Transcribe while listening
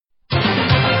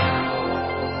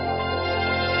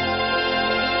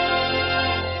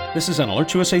This is an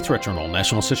Alert USA Threat Journal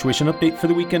National Situation Update for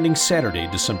the week ending Saturday,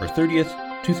 December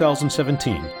 30th,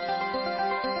 2017.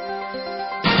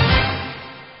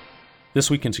 This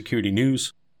week in security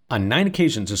news. On 9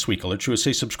 occasions this week, Alert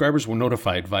USA subscribers were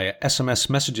notified via SMS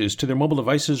messages to their mobile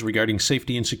devices regarding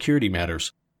safety and security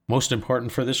matters. Most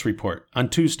important for this report, on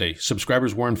Tuesday,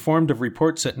 subscribers were informed of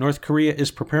reports that North Korea is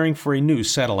preparing for a new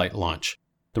satellite launch.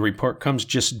 The report comes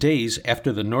just days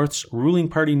after the North's ruling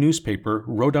party newspaper,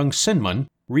 Rodong Sinmun,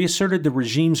 reasserted the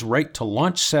regime's right to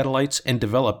launch satellites and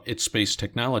develop its space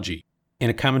technology. In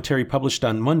a commentary published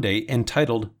on Monday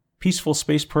entitled, "Peaceful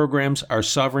Space Programs Are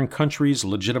Sovereign Countries'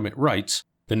 Legitimate Rights,"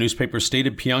 the newspaper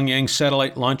stated Pyongyang's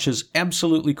satellite launches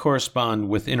absolutely correspond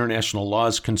with international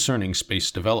laws concerning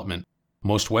space development.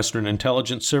 Most Western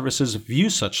intelligence services view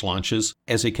such launches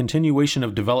as a continuation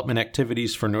of development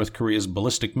activities for North Korea's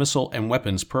ballistic missile and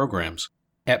weapons programs.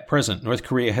 At present, North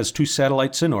Korea has 2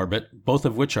 satellites in orbit, both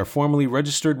of which are formally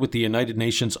registered with the United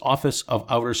Nations Office of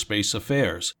Outer Space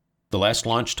Affairs. The last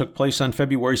launch took place on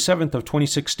February 7th of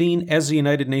 2016 as the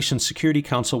United Nations Security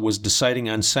Council was deciding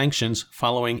on sanctions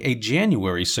following a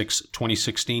January 6,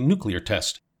 2016 nuclear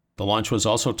test. The launch was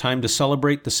also timed to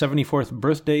celebrate the 74th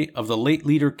birthday of the late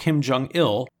leader Kim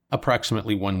Jong-il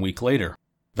approximately 1 week later.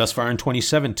 Thus far in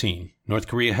 2017, North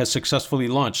Korea has successfully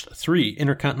launched 3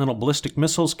 intercontinental ballistic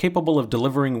missiles capable of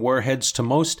delivering warheads to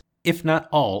most, if not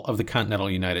all, of the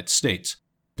continental United States.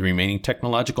 The remaining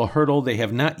technological hurdle they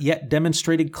have not yet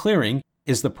demonstrated clearing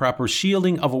is the proper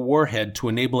shielding of a warhead to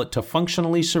enable it to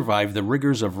functionally survive the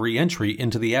rigors of re-entry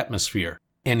into the atmosphere.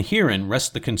 And herein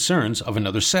rest the concerns of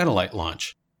another satellite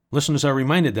launch. Listeners are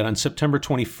reminded that on September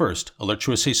 21st, Alert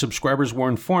USA subscribers were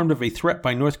informed of a threat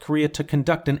by North Korea to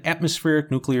conduct an atmospheric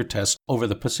nuclear test over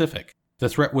the Pacific. The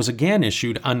threat was again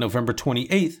issued on November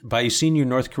 28th by a senior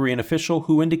North Korean official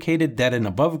who indicated that an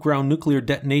above-ground nuclear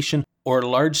detonation or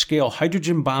large-scale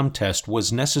hydrogen bomb test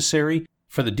was necessary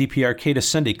for the DPRK to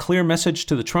send a clear message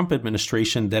to the Trump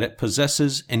administration that it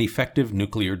possesses an effective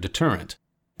nuclear deterrent.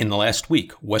 In the last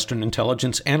week, Western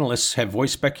intelligence analysts have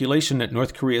voiced speculation that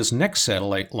North Korea's next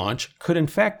satellite launch could in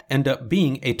fact end up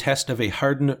being a test of a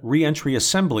hardened re-entry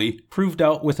assembly proved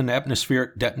out with an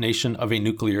atmospheric detonation of a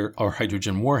nuclear or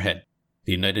hydrogen warhead.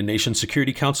 The United Nations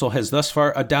Security Council has thus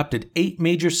far adopted 8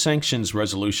 major sanctions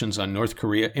resolutions on North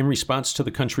Korea in response to the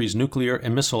country's nuclear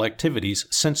and missile activities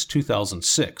since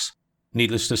 2006.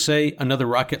 Needless to say, another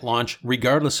rocket launch,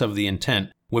 regardless of the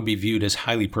intent, would be viewed as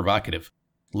highly provocative.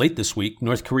 Late this week,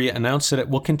 North Korea announced that it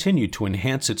will continue to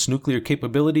enhance its nuclear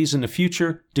capabilities in the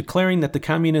future, declaring that the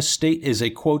communist state is a,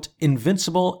 quote,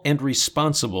 invincible and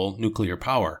responsible nuclear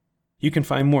power. You can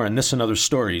find more on this and other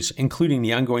stories, including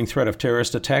the ongoing threat of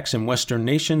terrorist attacks in Western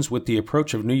nations with the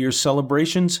approach of New Year's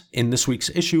celebrations, in this week's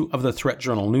issue of the Threat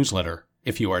Journal newsletter.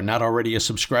 If you are not already a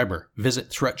subscriber, visit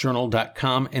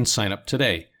threatjournal.com and sign up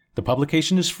today. The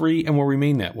publication is free and will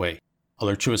remain that way.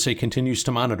 Alert USA continues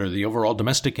to monitor the overall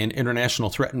domestic and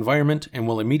international threat environment and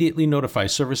will immediately notify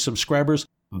service subscribers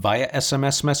via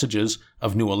SMS messages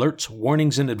of new alerts,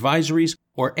 warnings, and advisories,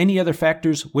 or any other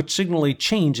factors which signal a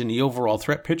change in the overall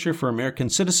threat picture for American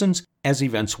citizens as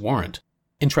events warrant.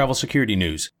 In travel security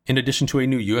news, in addition to a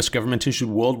new U.S. government-issued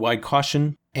worldwide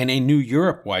caution and a new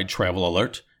Europe-wide travel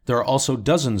alert, there are also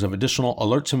dozens of additional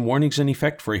alerts and warnings in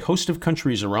effect for a host of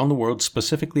countries around the world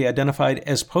specifically identified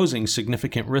as posing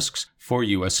significant risks for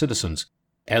U.S. citizens.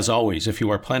 As always, if you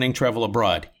are planning travel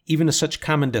abroad, even to such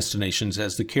common destinations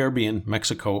as the Caribbean,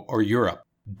 Mexico, or Europe,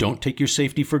 don't take your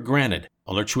safety for granted.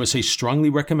 Alert USA strongly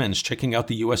recommends checking out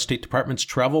the U.S. State Department's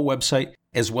travel website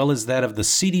as well as that of the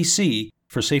CDC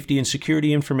for safety and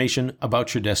security information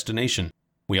about your destination.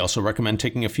 We also recommend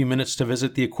taking a few minutes to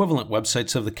visit the equivalent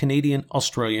websites of the Canadian,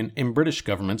 Australian, and British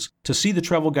governments to see the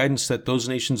travel guidance that those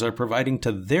nations are providing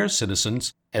to their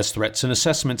citizens, as threats and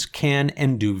assessments can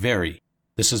and do vary.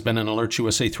 This has been an Alert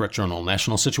USA Threat Journal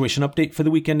National Situation Update for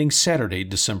the week ending Saturday,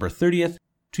 December 30th,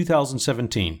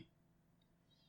 2017.